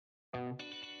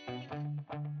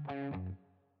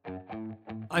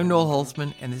I'm Noel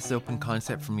Holzman, and this is Open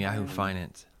Concept from Yahoo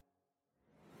Finance.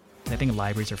 I think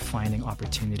libraries are finding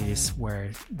opportunities where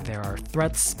there are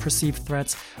threats, perceived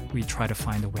threats. We try to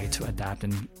find a way to adapt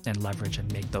and leverage and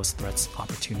make those threats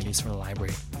opportunities for the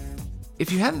library.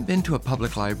 If you haven't been to a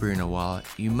public library in a while,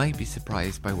 you might be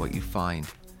surprised by what you find.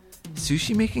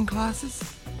 Sushi making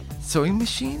classes? Sewing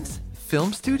machines?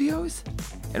 Film studios?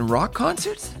 And rock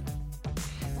concerts?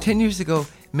 10 years ago,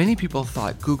 many people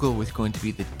thought Google was going to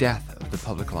be the death of the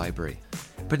public library.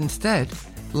 But instead,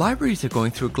 libraries are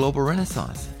going through a global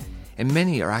renaissance, and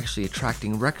many are actually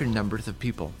attracting record numbers of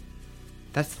people.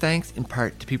 That's thanks in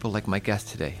part to people like my guest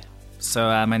today. So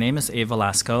my name is Abe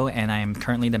Velasco, and I am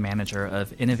currently the manager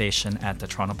of innovation at the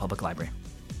Toronto Public Library.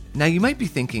 Now you might be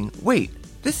thinking, wait,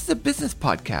 this is a business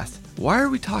podcast. Why are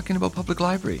we talking about public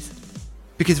libraries?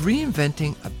 Because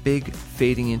reinventing a big,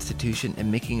 fading institution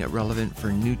and making it relevant for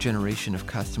a new generation of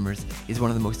customers is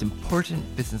one of the most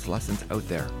important business lessons out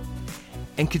there.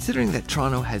 And considering that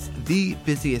Toronto has the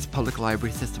busiest public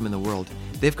library system in the world,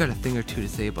 they've got a thing or two to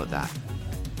say about that.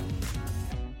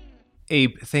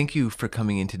 Abe, thank you for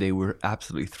coming in today. We're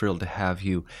absolutely thrilled to have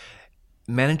you.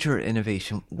 Manager of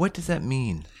Innovation, what does that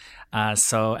mean?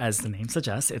 So as the name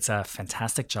suggests, it's a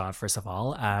fantastic job, first of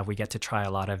all. We get to try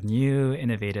a lot of new,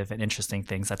 innovative, and interesting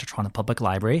things at the Toronto Public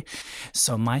Library.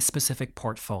 So my specific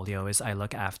portfolio is I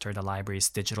look after the library's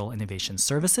digital innovation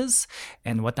services.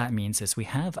 And what that means is we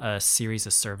have a series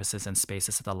of services and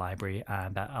spaces at the library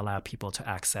that allow people to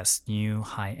access new,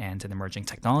 high-end, and emerging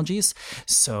technologies.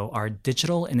 So our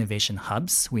digital innovation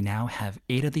hubs, we now have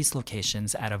 8 of these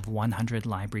locations out of 100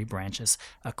 library branches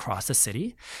across the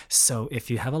city. So if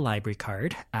you have a library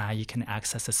card, you can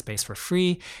access the space for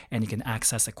free, and you can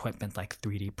access equipment like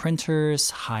 3D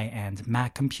printers, high-end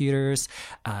Mac computers,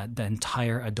 the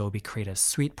entire Adobe Creative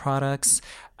Suite products.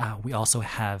 We also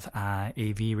have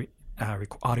AV,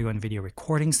 audio and video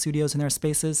recording studios in our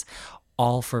spaces,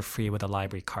 all for free with a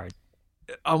library card.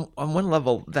 On one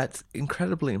level, that's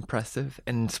incredibly impressive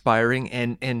and inspiring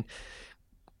and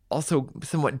also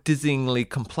somewhat dizzyingly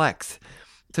complex.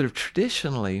 Sort of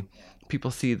traditionally, people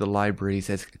see the libraries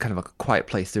as kind of a quiet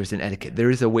place. There's an etiquette.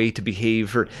 There is a way to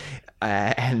behave,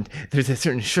 and there's a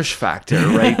certain shush factor,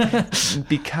 right?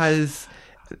 Because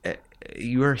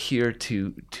you are here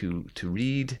to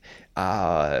read,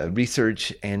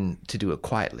 research, and to do it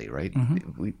quietly, right?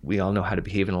 Mm-hmm. We all know how to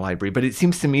behave in a library, but it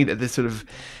seems to me that this sort of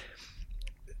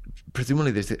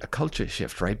presumably there's a culture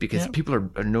shift, right? Because people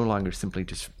are no longer simply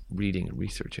just reading and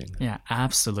researching. Yeah,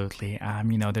 absolutely.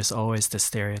 There's always the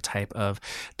stereotype of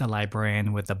the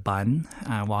librarian with the bun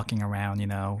walking around,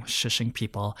 shushing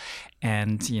people.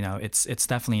 And, it's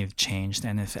definitely changed.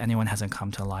 And if anyone hasn't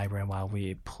come to the library in a while,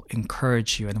 we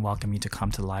encourage you and welcome you to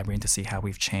come to the library and to see how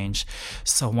we've changed.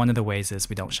 So one of the ways is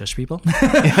we don't shush people.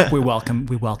 We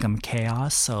welcome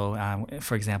chaos. So,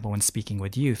 for example, when speaking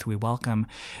with youth, we welcome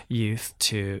youth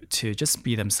to just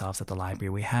be themselves at the library.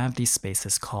 We have these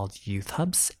spaces called youth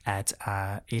hubs at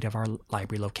 8 of our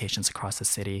library locations across the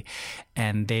city,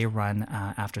 and they run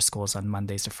after schools on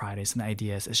Mondays to Fridays. And the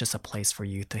idea is it's just a place for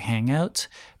youth to hang out,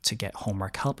 to get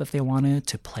homework help if they wanted,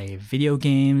 to play video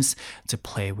games, to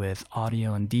play with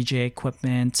audio and DJ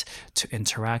equipment, to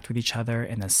interact with each other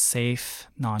in a safe,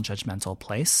 non-judgmental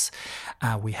place.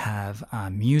 We have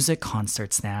music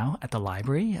concerts now at the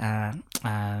library,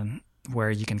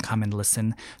 where you can come and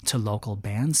listen to local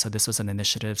bands. So this was an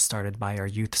initiative started by our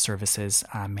youth services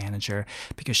manager,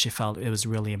 because she felt it was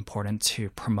really important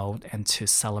to promote and to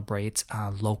celebrate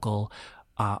local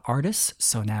artists.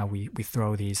 So now we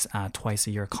throw these twice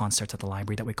a year concerts at the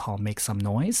library that we call Make Some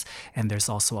Noise. And there's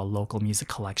also a local music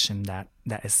collection that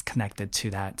is connected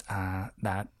to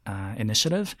that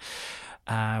initiative.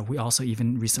 We also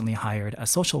even recently hired a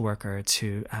social worker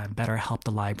to better help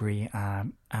the library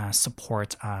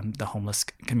support the homeless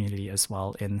community as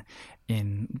well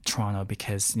in Toronto,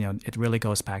 because it really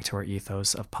goes back to our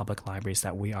ethos of public libraries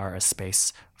that we are a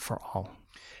space for all.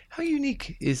 How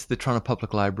unique is the Toronto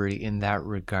Public Library in that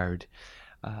regard?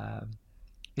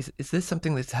 Is this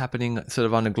something that's happening sort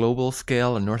of on a global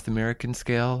scale, a North American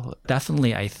scale?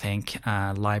 Definitely, I think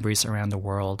libraries around the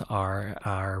world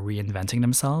are reinventing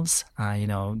themselves.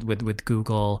 With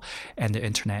Google and the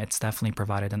internet, it's definitely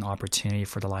provided an opportunity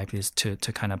for the libraries to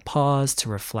kind of pause, to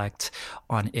reflect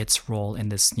on its role in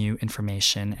this new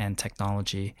information and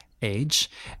technology age.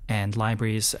 And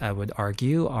libraries, I would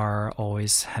argue,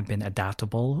 always have been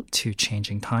adaptable to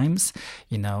changing times.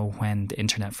 When the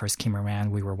internet first came around,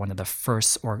 we were one of the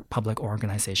first public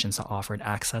organizations that offered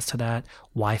access to that.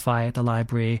 Wi-Fi at the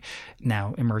library,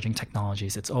 now emerging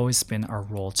technologies. It's always been our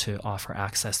role to offer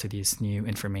access to these new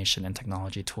information and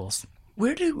technology tools.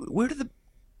 Where do the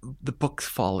the books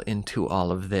fall into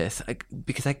all of this?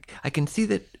 Because I can see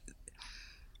that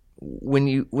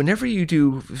whenever you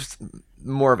do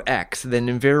more of X, then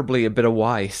invariably a bit of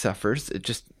Y suffers,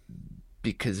 just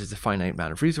because there's a finite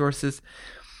amount of resources.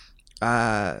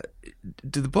 Do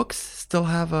the books still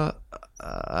have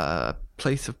a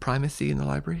place of primacy in the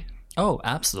library? Oh,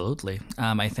 absolutely.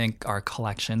 I think our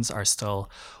collections are still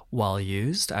well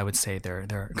used. I would say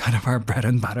they're kind of our bread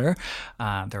and butter.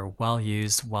 They're well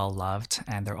used, well loved,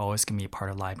 and they're always going to be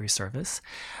part of library service.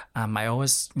 I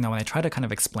always, when I try to kind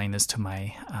of explain this to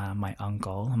my my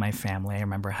uncle, my family, I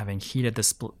remember having heated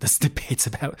this debates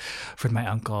about with my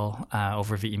uncle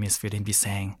over Vietnamese food, and be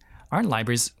saying, "Aren't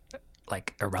libraries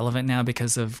like irrelevant now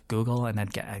because of Google?" And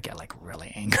I'd get like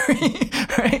really angry,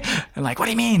 right? And like, what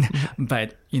do you mean?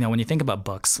 But when you think about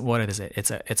books, what is it?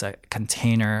 It's a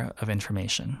container of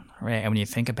information, right? And when you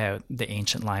think about the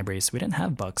ancient libraries, we didn't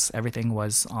have books. Everything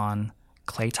was on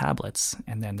clay tablets,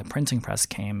 and then the printing press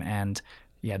came, and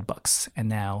you had books. And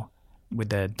now, with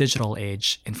the digital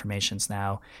age, information's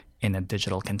now in a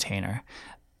digital container.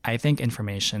 I think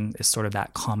information is sort of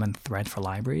that common thread for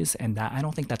libraries, and that I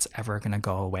don't think that's ever going to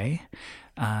go away.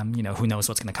 Who knows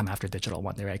what's going to come after digital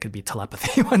one day, right? It could be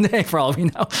telepathy one day for all we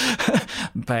know.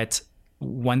 But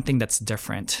one thing that's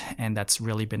different and that's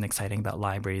really been exciting about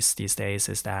libraries these days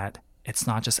is that it's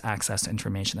not just access to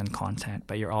information and content,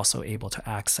 but you're also able to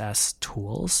access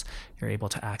tools. You're able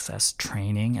to access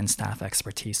training and staff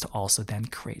expertise to also then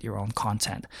create your own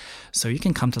content. So you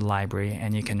can come to the library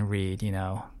and you can read,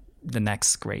 the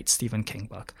next great Stephen King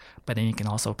book, but then you can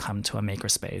also come to a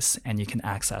makerspace and you can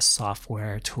access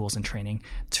software, tools, and training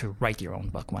to write your own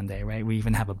book one day, right? We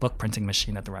even have a book printing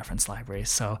machine at the reference library.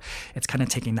 So it's kind of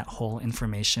taking that whole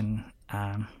information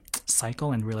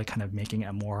cycle and really kind of making it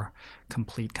a more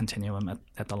complete continuum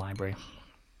at the library.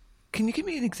 Can you give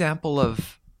me an example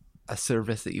of a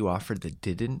service that you offered that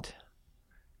didn't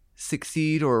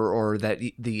succeed, or that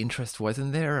the interest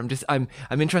wasn't there? I'm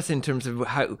interested in terms of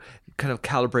how kind of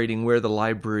calibrating where the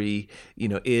library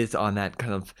is on that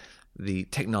kind of the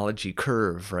technology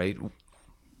curve, right?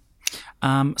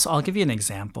 So I'll give you an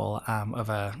example of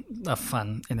a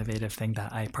fun, innovative thing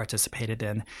that I participated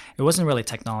in. It wasn't really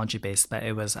technology-based, but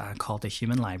it was called the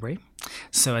Human Library.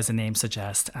 So as the name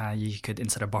suggests, you could,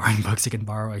 instead of borrowing books, you can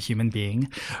borrow a human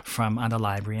being from the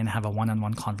library and have a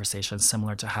one-on-one conversation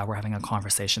similar to how we're having a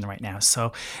conversation right now.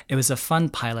 So it was a fun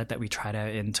pilot that we tried out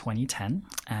in 2010,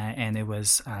 and it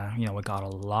was, it got a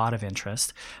lot of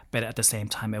interest, but at the same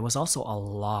time, it was also a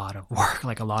lot of work,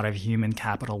 like a lot of human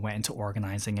capital went into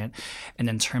organizing it. And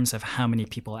in terms of how many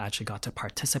people actually got to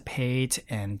participate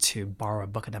and to borrow a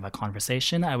book and have a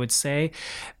conversation, I would say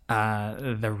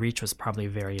the reach was probably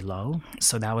very low.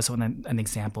 So that was an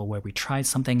example where we tried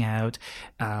something out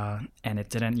and it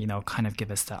didn't, kind of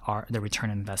give us the return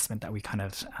on investment that we kind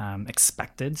of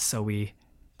expected. So we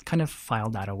kind of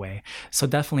filed that away. So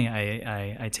definitely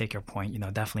I take your point,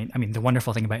 definitely. I mean, the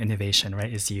wonderful thing about innovation,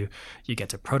 right, is you get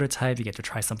to prototype, you get to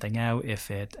try something out.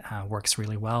 If it works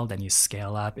really well, then you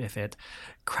scale up. If it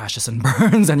crashes and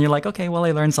burns, and you're like, okay, well,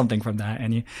 I learned something from that,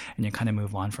 and you kind of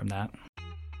move on from that.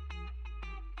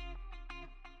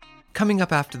 Coming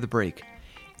up after the break,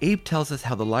 Abe tells us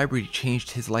how the library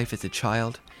changed his life as a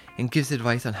child and gives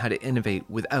advice on how to innovate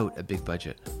without a big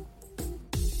budget.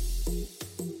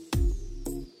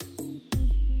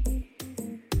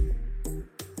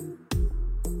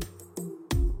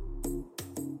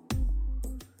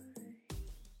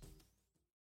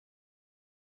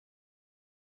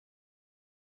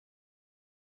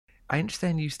 I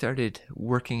understand you started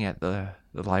working at the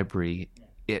library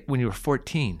when you were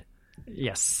 14.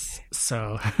 Yes.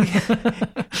 So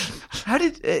how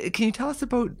did can you tell us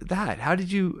about that? How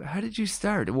did you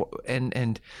start,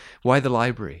 and why the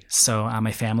library? So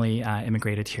my family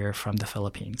immigrated here from the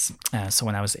Philippines. So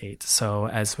when I was 8. So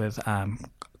as with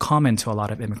common to a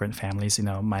lot of immigrant families,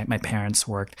 my parents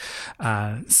worked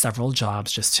several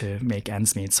jobs just to make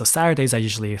ends meet. So Saturdays I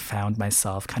usually found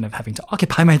myself kind of having to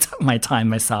occupy my time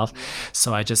myself.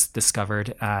 So I just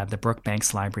discovered the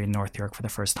Brookbanks Library in North York for the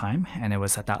first time, and it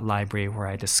was at that library where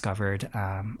I discovered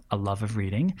a love of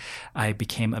reading. I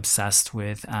became obsessed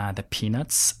with the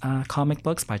Peanuts comic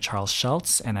books by Charles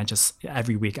Schulz, and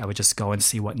every week I would just go and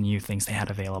see what new things they had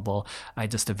available. I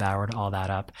just devoured all that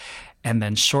up. And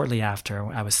then shortly after,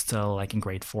 I was still like in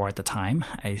grade 4 at the time,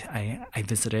 I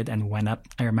visited and went up.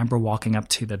 I remember walking up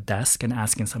to the desk and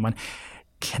asking someone,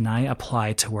 can I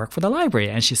apply to work for the library?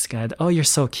 And she said, oh, you're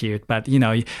so cute, but you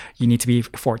need to be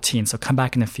 14, so come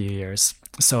back in a few years.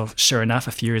 So sure enough,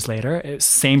 a few years later,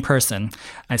 same person,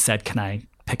 I said, can I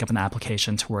pick up an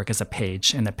application to work as a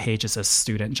page? And the page is a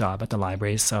student job at the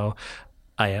library. So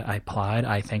I applied.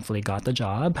 I thankfully got the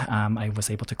job. I was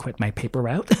able to quit my paper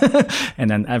route, and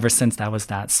then ever since that was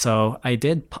that. So I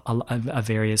did a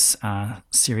various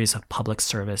series of public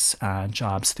service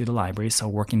jobs through the library. So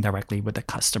working directly with the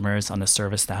customers on the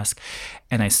service desk,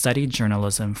 and I studied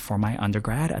journalism for my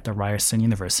undergrad at the Ryerson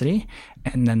University.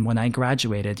 And then when I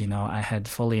graduated, I had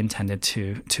fully intended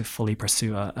to fully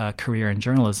pursue a career in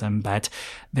journalism, but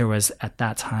there was at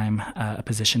that time a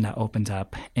position that opened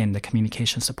up in the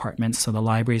communications department. So the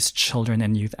library's children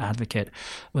and youth advocate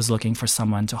was looking for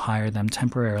someone to hire them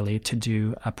temporarily to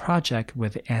do a project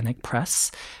with Anik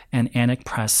Press. And Anik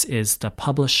Press is the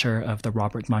publisher of the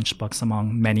Robert Munsch books,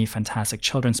 among many fantastic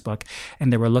children's books.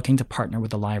 And they were looking to partner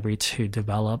with the library to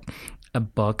develop a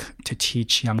book to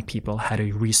teach young people how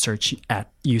to research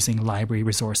at using library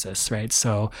resources, right?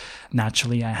 So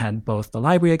naturally, I had both the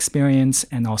library experience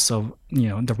and also,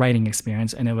 the writing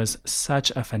experience, and it was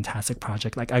such a fantastic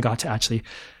project. Like I got to actually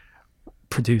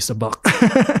produce a book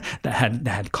that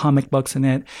had comic books in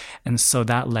it. And so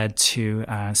that led to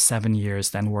 7 years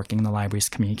then working in the library's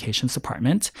communications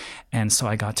department. And so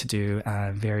I got to do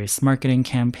various marketing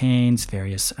campaigns,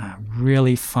 various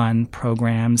really fun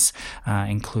programs,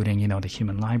 including, the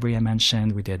Human Library I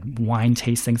mentioned. We did wine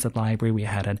tastings at the library. We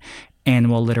had an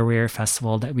annual literary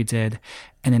festival that we did.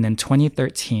 And then in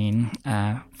 2013,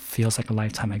 feels like a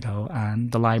lifetime ago,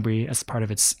 the library, as part of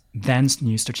its then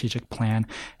new strategic plan,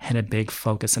 had a big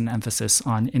focus and emphasis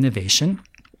on innovation.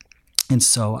 And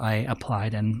so I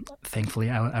applied, and thankfully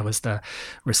I was the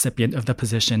recipient of the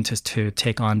position to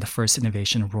take on the first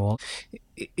innovation role.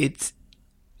 It's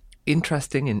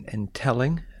interesting and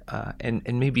telling,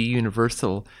 and maybe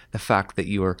universal, the fact that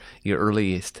your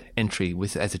earliest entry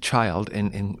was as a child,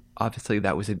 and obviously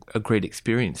that was a great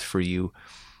experience for you.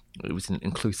 It was an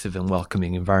inclusive and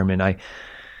welcoming environment.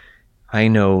 I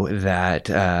know that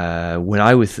when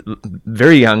I was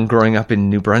very young, growing up in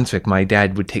New Brunswick, my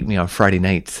dad would take me on Friday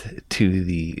nights to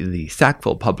the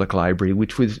Sackville Public Library,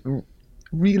 which was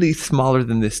really smaller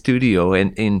than the studio,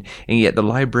 and yet the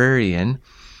librarian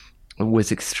was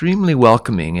extremely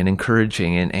welcoming and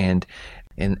encouraging, and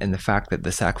the fact that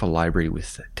the Sackville Library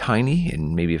was tiny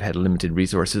and maybe had limited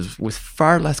resources was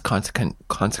far less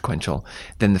consequential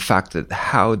than the fact that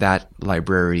how that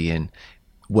librarian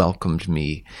welcomed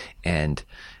me and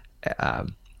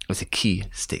was a key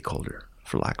stakeholder,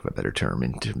 for lack of a better term,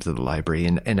 in terms of the library.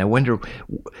 And I wonder,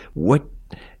 what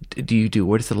do you do?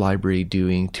 What is the library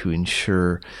doing to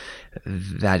ensure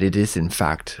that it is, in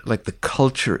fact, like the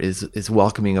culture is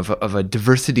welcoming of a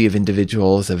diversity of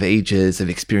individuals, of ages, of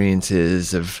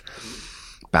experiences, of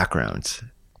backgrounds?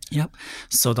 Yep.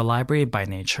 So the library, by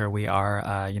nature, we are,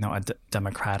 a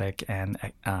democratic and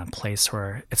place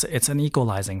where it's an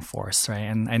equalizing force, right?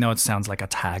 And I know it sounds like a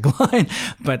tagline,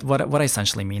 but what I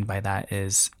essentially mean by that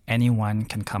is anyone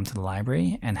can come to the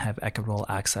library and have equitable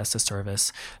access to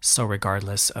service. So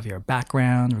regardless of your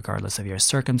background, regardless of your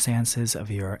circumstances,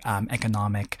 of your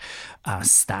economic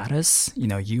status,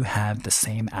 you have the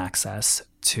same access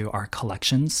to our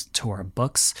collections, to our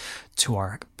books, to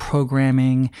our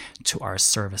programming, to our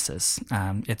services.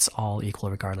 It's all equal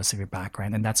regardless of your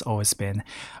background. And that's always been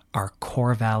our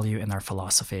core value in our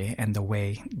philosophy, and the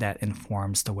way that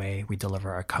informs the way we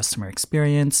deliver our customer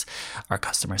experience, our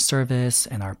customer service,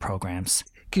 and our programs.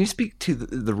 Can you speak to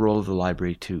the role of the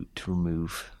library to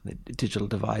remove the digital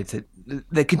divides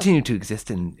that continue to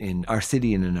exist in our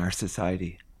city and in our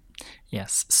society?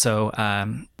 Yes. So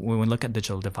when we look at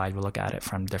digital divide, we look at it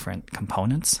from different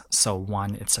components. So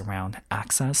one, it's around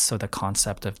access. So the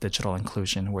concept of digital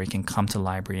inclusion, where you can come to the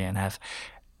library and have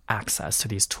access to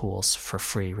these tools for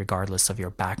free, regardless of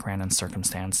your background and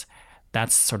circumstance.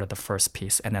 That's sort of the first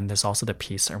piece. And then there's also the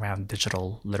piece around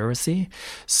digital literacy.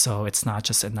 So it's not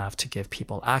just enough to give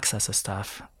people access to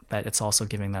stuff, but it's also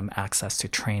giving them access to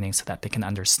training so that they can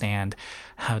understand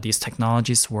how these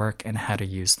technologies work and how to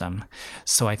use them.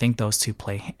 So I think those two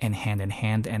play in hand,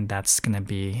 and that's going to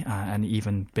be an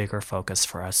even bigger focus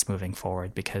for us moving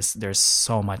forward, because there's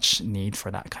so much need for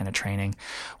that kind of training.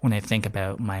 When I think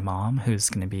about my mom, who's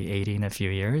going to be 80 in a few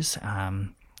years,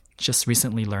 just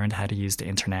recently learned how to use the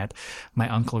internet. My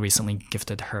uncle recently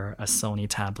gifted her a Sony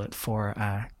tablet for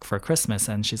Christmas,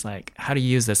 and she's like, "How do you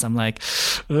use this?" I'm like,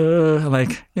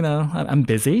 I'm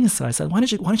busy. So I said, "Why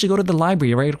don't you go to the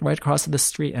library right across the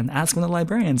street and ask one of the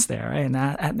librarians there, right?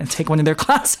 And take one of their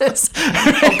classes."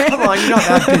 Oh, come on, you're not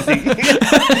that busy.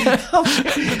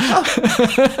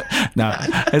 No,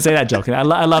 I say that joking. I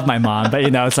love my mom, but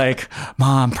it's like,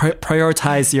 Mom,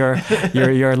 prioritize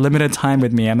your limited time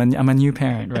with me. I'm a new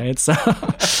parent, right? So,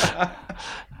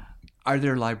 are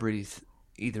there libraries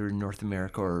either in North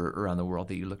America or around the world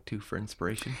that you look to for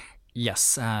inspiration?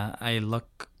 Yes, I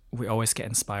look we always get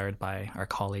inspired by our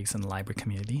colleagues in the library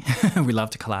community. We love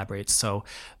to collaborate. So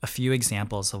a few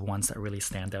examples of ones that really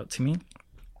stand out to me.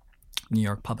 New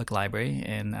York Public Library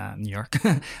in New York.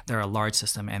 They're a large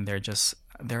system and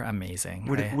they're amazing.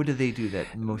 What do they do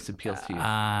that most appeals to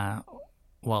you?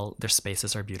 Well, their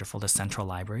spaces are beautiful. The central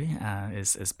library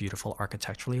is beautiful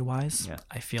architecturally wise. Yeah.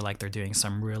 I feel like they're doing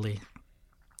some really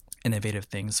innovative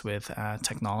things with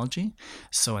technology.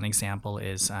 So an example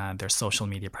is their social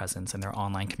media presence and their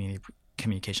online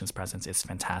communications presence is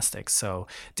fantastic. So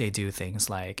they do things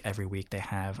like every week they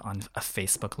have on a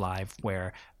Facebook Live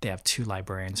where they have 2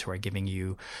 librarians who are giving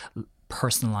you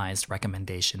personalized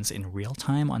recommendations in real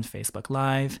time on Facebook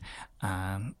Live.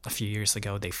 A few years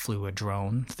ago, they flew a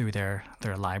drone through their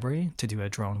library to do a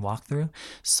drone walkthrough.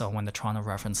 So when the Toronto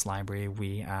Reference Library,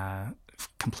 we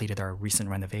completed our recent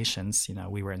renovations,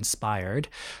 we were inspired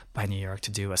by New York to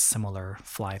do a similar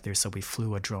fly through. So we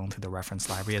flew a drone through the reference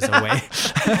library as a way.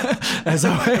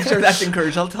 I'm sure that's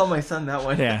encouraged. I'll tell my son that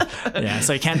one. Yeah.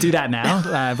 So you can't do that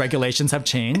now. Regulations have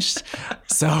changed.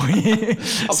 So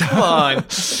come on.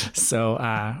 So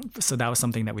that was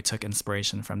something that we took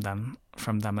inspiration from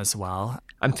them as well.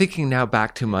 I'm thinking now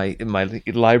back to my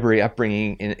library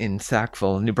upbringing in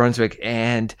Sackville, New Brunswick,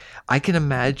 and I can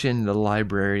imagine the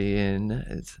librarian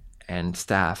and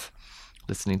staff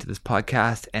listening to this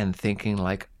podcast and thinking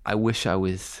like, I wish I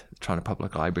was Toronto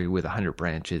Public Library with 100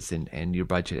 branches and your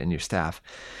budget and your staff.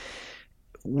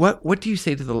 What do you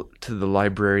say to the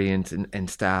librarians and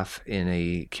staff in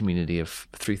a community of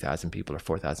 3,000 people or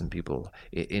 4,000 people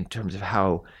in terms of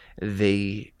how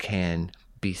they can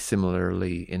be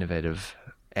similarly innovative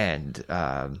and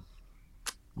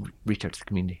reach out to the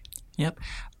community? Yep.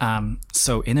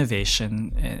 So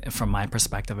innovation, from my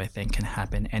perspective, I think can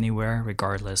happen anywhere,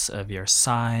 regardless of your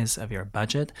size, of your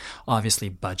budget. Obviously,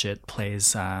 budget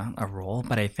plays a role,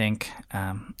 but I think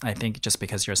just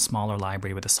because you're a smaller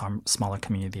library with a smaller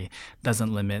community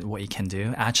doesn't limit what you can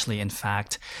do. Actually, in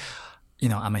fact,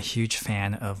 I'm a huge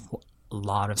fan of a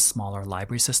lot of smaller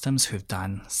library systems who've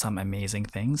done some amazing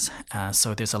things.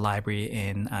 So there's a library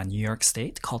in New York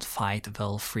State called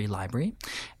Fayetteville Free Library.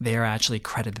 They are actually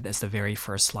credited as the very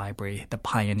first library, the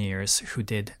pioneers who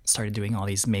started doing all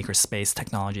these makerspace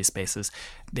technology spaces.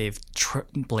 They've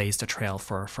blazed a trail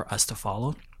for us to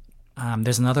follow.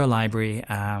 There's another library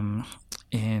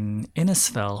in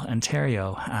Innisfil,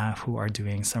 Ontario, who are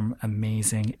doing some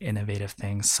amazing, innovative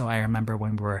things. So I remember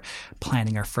when we were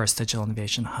planning our first Digital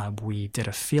Innovation Hub, we did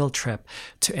a field trip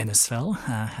to Innisfil,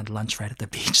 had lunch right at the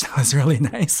beach. That was really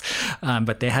nice.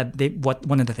 But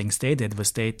one of the things they did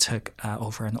was they took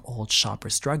over an old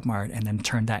Shoppers Drug Mart and then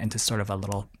turned that into sort of a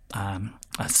little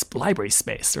a library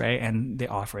space, right? And they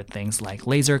offered things like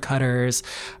laser cutters,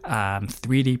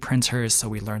 3D printers. So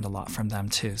we learned a lot from them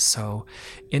too. So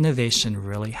innovation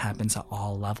really happens at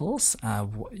all levels.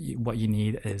 What you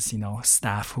need is,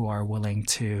 staff who are willing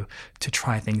to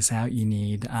try things out. You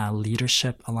need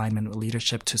leadership, alignment with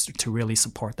leadership to really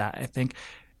support that. I think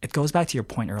it goes back to your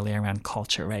point earlier around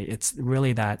culture, right? It's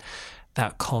really that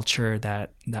culture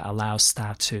that allows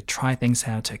staff to try things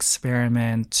out, to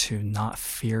experiment, to not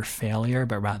fear failure,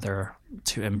 but rather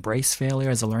to embrace failure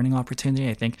as a learning opportunity.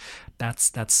 I think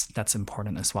that's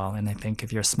important as well. And I think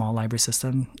if you're a small library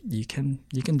system, you can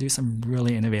do some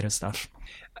really innovative stuff.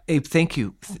 Abe, thank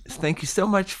you. Thank you so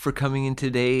much for coming in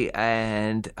today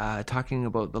and talking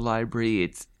about the library.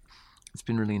 It's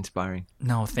been really inspiring.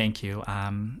 No, thank you.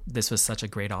 This was such a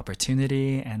great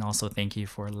opportunity. And also thank you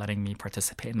for letting me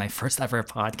participate in my first ever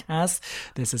podcast.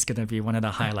 This is going to be one of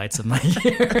the highlights of my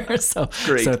year. So,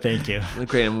 great. So thank you.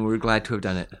 Great. And we're glad to have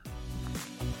done it.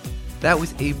 That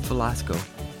was Abe Velasco,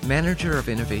 Manager of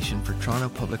Innovation for Toronto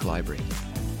Public Library.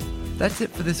 That's it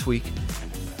for this week.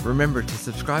 Remember to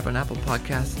subscribe on Apple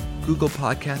Podcasts, Google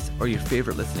Podcasts, or your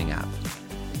favorite listening app.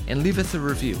 And leave us a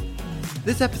review.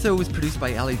 This episode was produced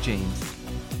by Ellie James.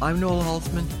 I'm Noel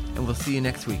Halsman, and we'll see you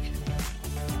next week.